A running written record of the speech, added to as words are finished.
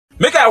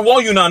Make I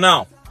warn you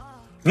now.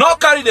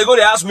 Not carry they go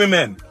they ask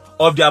women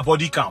of their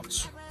body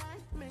count.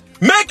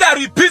 Make I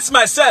repeat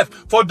myself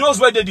for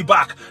those where they the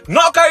back.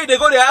 Not carry they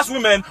go they ask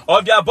women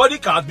of their body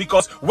count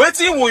because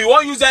waiting when you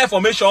want use that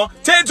information,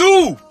 they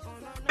do.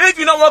 If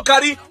you don't want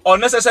carry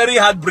unnecessary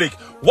heartbreak,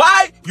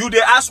 why you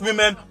they ask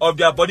women of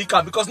their body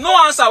count? Because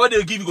no answer where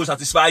they give you go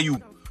satisfy you.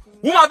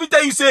 Woman will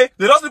tell you say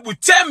they don't sleep with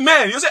 10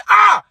 men. You say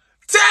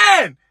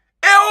 10,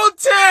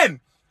 10.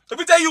 If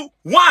you tell you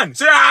 1,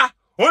 say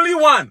only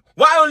 1.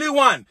 Why only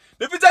 1?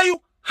 If you tell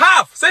you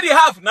half, say the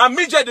half. Now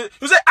midget,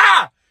 you say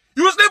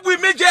you sleep with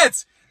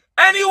midgets.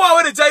 Anyone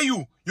where they tell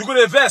you, you go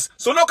to vest.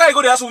 So no can you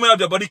go to ask women of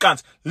their body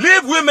count.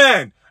 Leave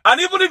women.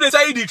 And even if they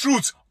tell you the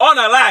truth, on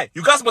a lie,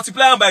 you guys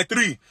multiply them by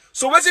 3.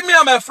 So when me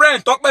and my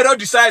friend talk about all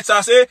the sides, I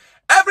say,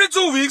 every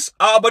 2 weeks,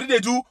 our body they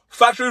do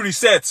factory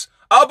resets.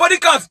 Our body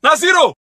count, now 0.